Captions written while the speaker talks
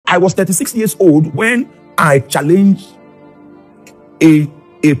I was 36 years old when I challenged a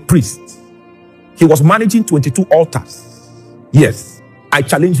priest. He was managing 22 altars. Yes, I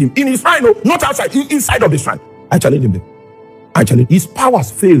challenged him in his shrine, not outside, inside of the shrine. I challenged him there. I challenged. His powers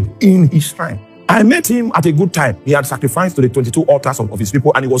failed in his shrine. I met him at a good time. He had sacrificed to the 22 altars of his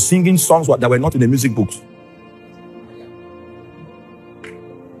people, and he was singing songs that were not in the music books.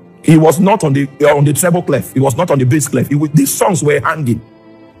 He was not on the treble clef. He was not on the bass clef. These songs were hanging.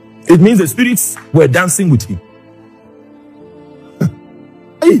 It means the spirits were dancing with him.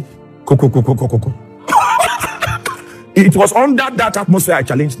 Hey, it was under that atmosphere I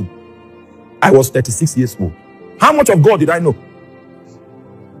challenged him. I was 36 years old. How much of God did I know?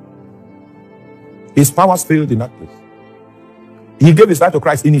 His powers failed in that place. He gave his life to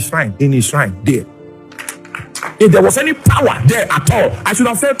Christ in his shrine there. If there was any power there at all, I should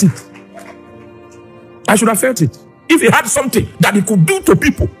have felt it. I should have felt it. If he had something that he could do to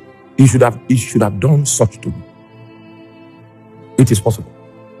people, he should have done such to me. It is possible.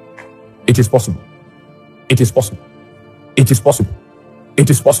 It is possible. It is possible. It is possible. It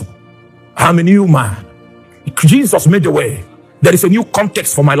is possible. I'm a new man. Jesus made the way. There is a new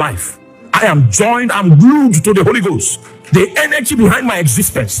context for my life. I am joined, I'm glued to the Holy Ghost. The energy behind my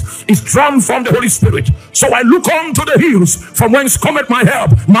existence is drawn from the Holy Spirit. So I look unto the hills, from whence cometh my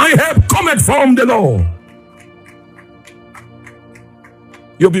help. My help cometh from the Lord.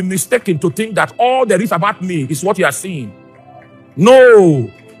 You'll be mistaken to think that all there is about me is what you are seeing. No,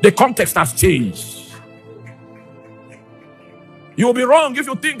 the context has changed. You'll be wrong if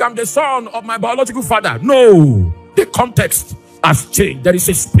you think I'm the son of my biological father. No, the context has changed. There is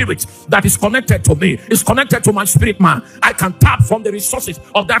a spirit that is connected to me. It's connected to my spirit man. I can tap from the resources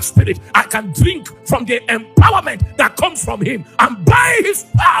of that spirit. I can drink from the empowerment that comes from him. And by his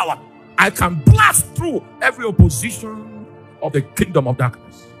power, I can blast through every opposition of the kingdom of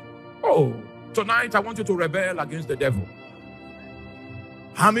darkness. Oh, tonight I want you to rebel against the devil.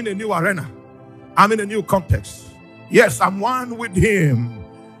 I'm in a new arena. I'm in a new context. Yes, I'm one with him.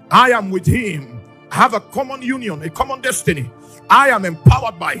 I am with him. I have a common union, a common destiny. I am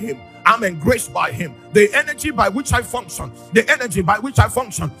empowered by him. I'm engraced by him. The energy by which I function,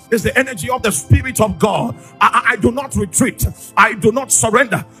 is the energy of the Spirit of God. I do not retreat. I do not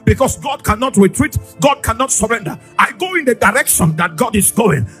surrender, because God cannot retreat. God cannot surrender. I go in the direction that God is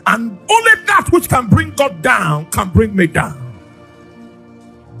going, and only that which can bring God down can bring me down.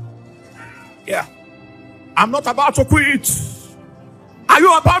 Yeah. I'm not about to quit. Are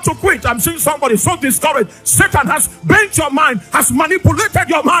you about to quit? I'm seeing somebody so discouraged. Satan has bent your mind, has manipulated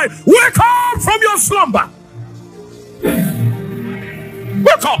your mind. Wake up from your slumber.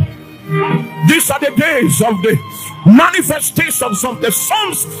 Wake up. These are the days of the manifestations of the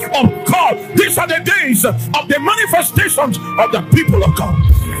sons of God. These are the days of the manifestations of the people of God.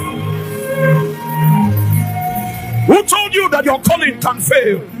 Who told you that your calling can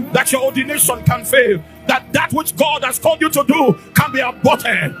fail? That your ordination can fail? That which God has called you to do can be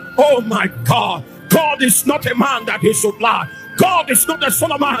aborted? Oh my God. God is not a man that he should lie. God is not the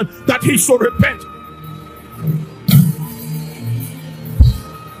son of man that he should repent.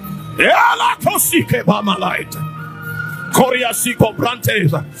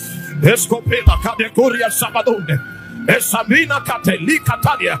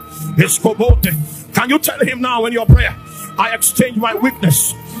 Can you tell him now in your prayer, I exchange my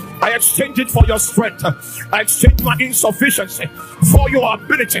weakness, I exchange it for your strength, I exchange my insufficiency for your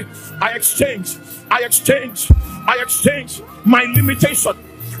ability, I exchange my limitation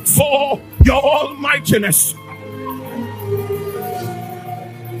for your almightiness.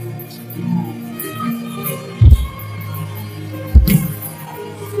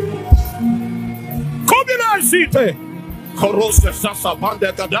 Korose sasa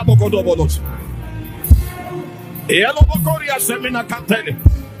bande kadabo godobolos. Elo bokoria semina kantele.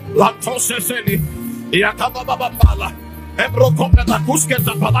 La tose seli. Yakaba babala. Ebro kopela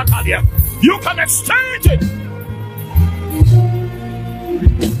kusketa palatalia. You can exchange it.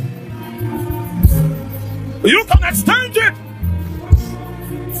 You can exchange it.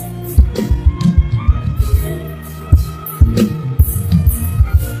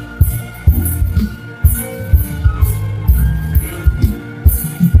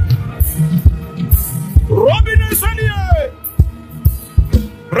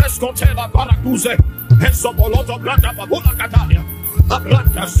 Rescotela Paracuze, Esopoloto Branda Babula Catania,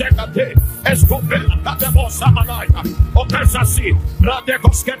 Abranta Secate, Escopela Catebo Samanaya, Opesasi,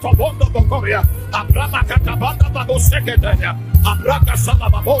 Radecosketo Bondo Bocoria, Abrama Catabanda Babo Secretaria, Abraca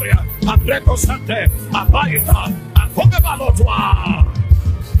Samaboria, Abreco Sante, Abaita, Acobebalotua.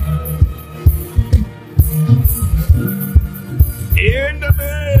 In the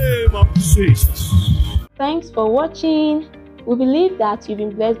Jesus. Thanks for watching. We believe that you've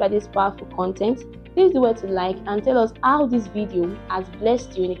been blessed by this powerful content. Please do well to like and tell us how this video has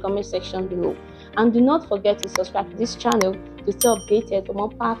blessed you in the comment section below. And do not forget to subscribe to this channel to stay updated for more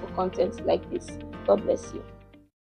powerful content like this. God bless you.